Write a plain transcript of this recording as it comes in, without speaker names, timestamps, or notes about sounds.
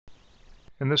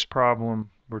In this problem,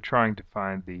 we're trying to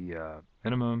find the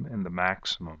minimum and the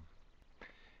maximum.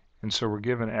 And so we're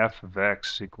given f of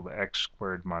x is equal to x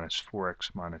squared minus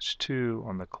 4x minus 2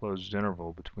 on the closed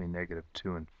interval between negative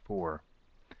 2 and 4.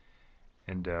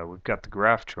 And we've got the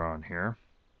graph drawn here.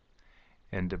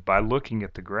 And by looking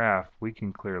at the graph, we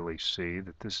can clearly see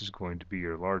that this is going to be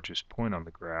your largest point on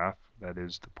the graph. That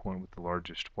is the point with the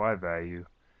largest y value.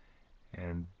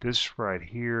 And this right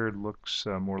here looks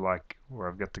more like where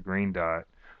I've got the green dot,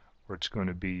 where it's going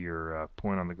to be your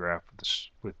point on the graph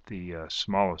with the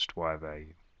smallest y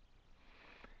value.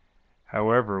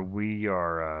 However, we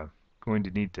are going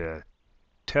to need to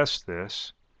test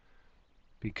this,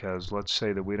 because let's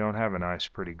say that we don't have a nice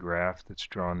pretty graph that's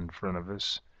drawn in front of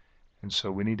us, and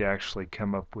so we need to actually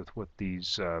come up with what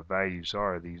these values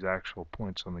are, these actual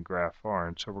points on the graph are.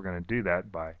 And so we're going to do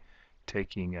that by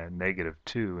taking negative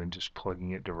 2 and just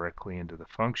plugging it directly into the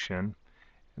function,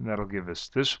 and that'll give us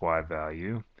this y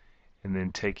value, and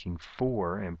then taking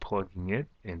 4 and plugging it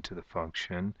into the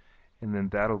function, and then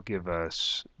that'll give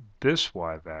us this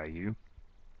y value.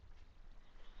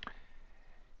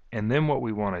 And then what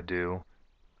we want to do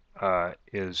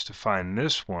is to find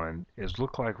this one is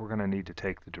look like we're going to need to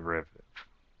take the derivative.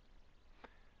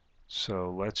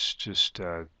 So let's just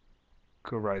go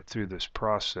right through this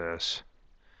process.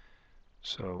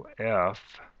 So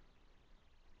f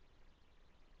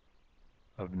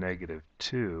of negative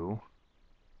 2,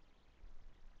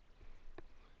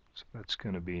 so that's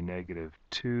going to be negative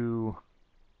 2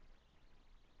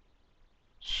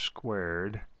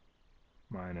 squared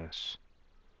minus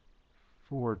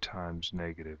 4 times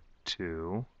negative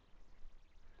 2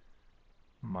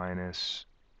 minus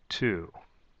 2.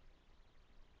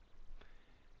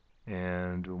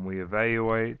 And when we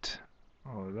evaluate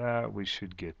all of that, we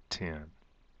should get 10.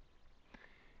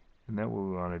 And then what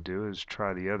we want to do is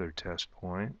try the other test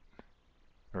point,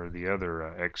 or the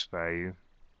other x value,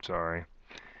 sorry,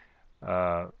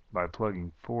 by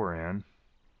plugging 4 in.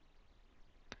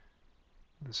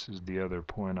 This is the other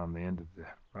point on the end of the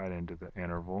right end of the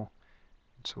interval.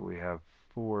 So we have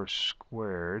 4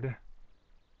 squared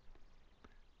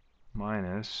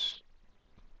minus,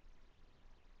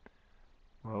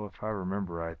 well, if I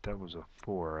remember right, that was a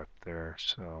 4 up there,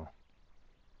 so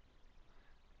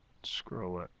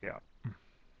scroll it, yeah.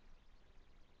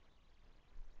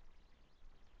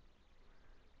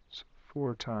 So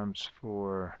 4 times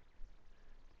 4,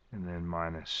 and then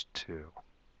minus 2.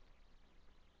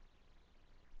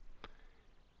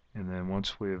 And then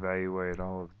once we evaluate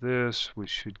all of this, we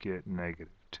should get negative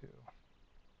 2.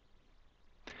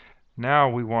 Now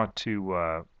we want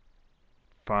to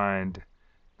find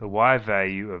the y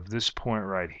value of this point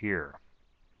right here,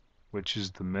 which is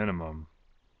the minimum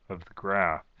of the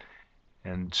graph.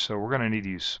 And so we're going to need to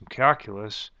use some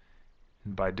calculus,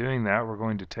 and by doing that we're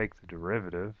going to take the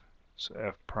derivative. So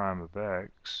f prime of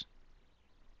x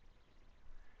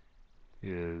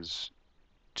is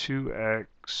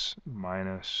 2x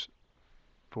minus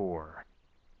 4.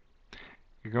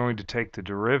 You're going to take the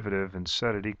derivative and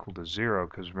set it equal to 0,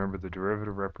 because remember, the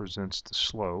derivative represents the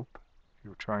slope. If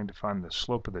you're trying to find the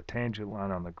slope of the tangent line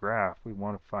on the graph, we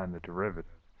want to find the derivative.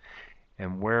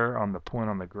 And where on the point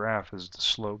on the graph is the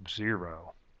slope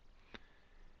 0?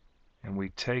 And we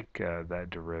take that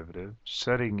derivative,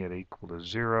 setting it equal to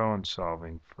 0 and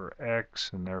solving for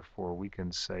x, and therefore we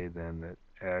can say then that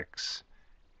x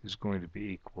is going to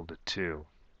be equal to 2.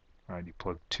 All right, you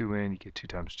plug 2 in, you get 2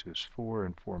 times 2 is 4,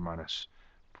 and 4 minus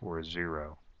 4 is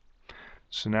 0.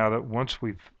 So now that once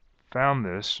we've found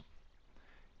this,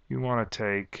 you want to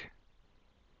take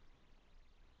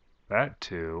that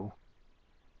 2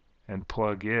 and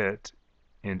plug it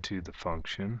into the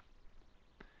function.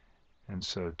 And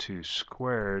so 2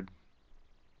 squared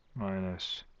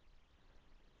minus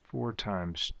 4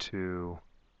 times 2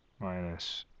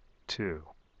 minus 2.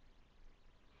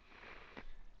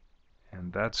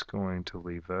 And that's going to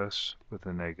leave us with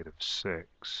a negative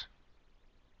 6.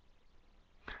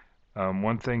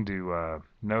 One thing to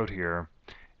note here,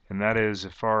 and that is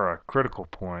if our critical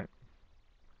point,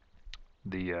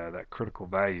 that critical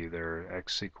value there,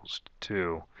 x equals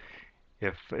 2,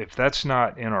 if that's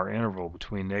not in our interval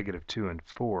between negative 2 and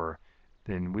 4,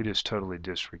 then we just totally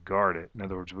disregard it. In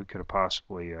other words, we could have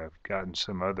possibly gotten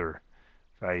some other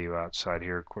value outside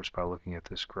here. Of course, by looking at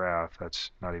this graph,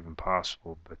 that's not even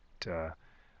possible, but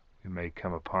we may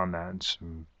come upon that in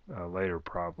some later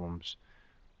problems.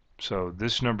 So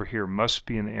this number here must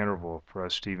be in the interval for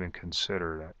us to even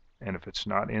consider it. And if it's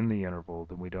not in the interval,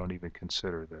 then we don't even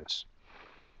consider this.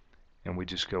 And we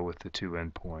just go with the 2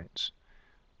 endpoints.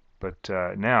 But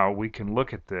now we can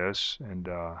look at this, and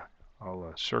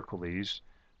I'll circle these.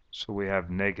 So we have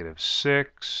negative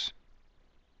 6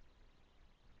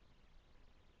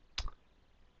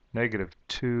 negative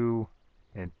 2,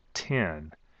 and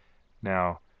 10.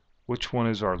 Now, which one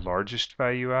is our largest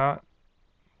value out?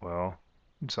 Well,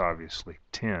 it's obviously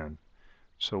 10.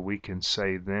 So we can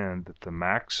say then that the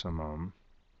maximum,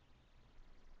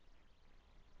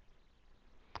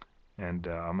 and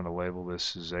I'm going to label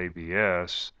this as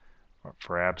ABS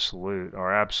for absolute,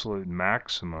 our absolute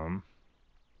maximum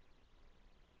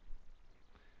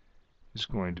is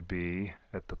going to be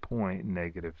at the point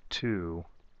negative 2,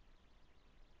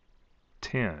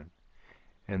 10.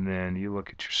 And then you look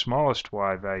at your smallest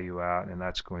y value out, and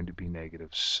that's going to be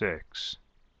negative 6.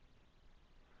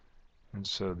 And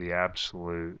so the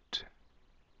absolute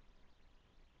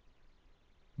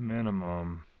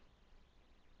minimum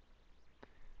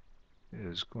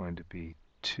is going to be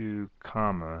 2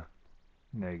 comma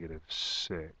negative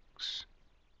 6.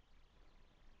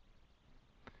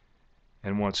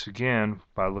 And once again,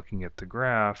 by looking at the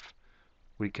graph,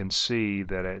 we can see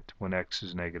that when x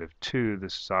is negative 2,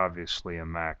 this is obviously a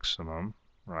maximum,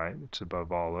 right? It's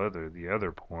above all the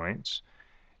other points.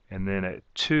 And then at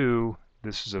 2,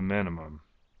 this is a minimum.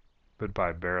 But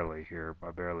by barely here,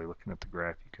 by barely looking at the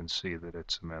graph, you can see that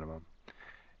it's a minimum.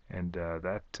 And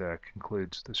that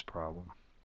concludes this problem.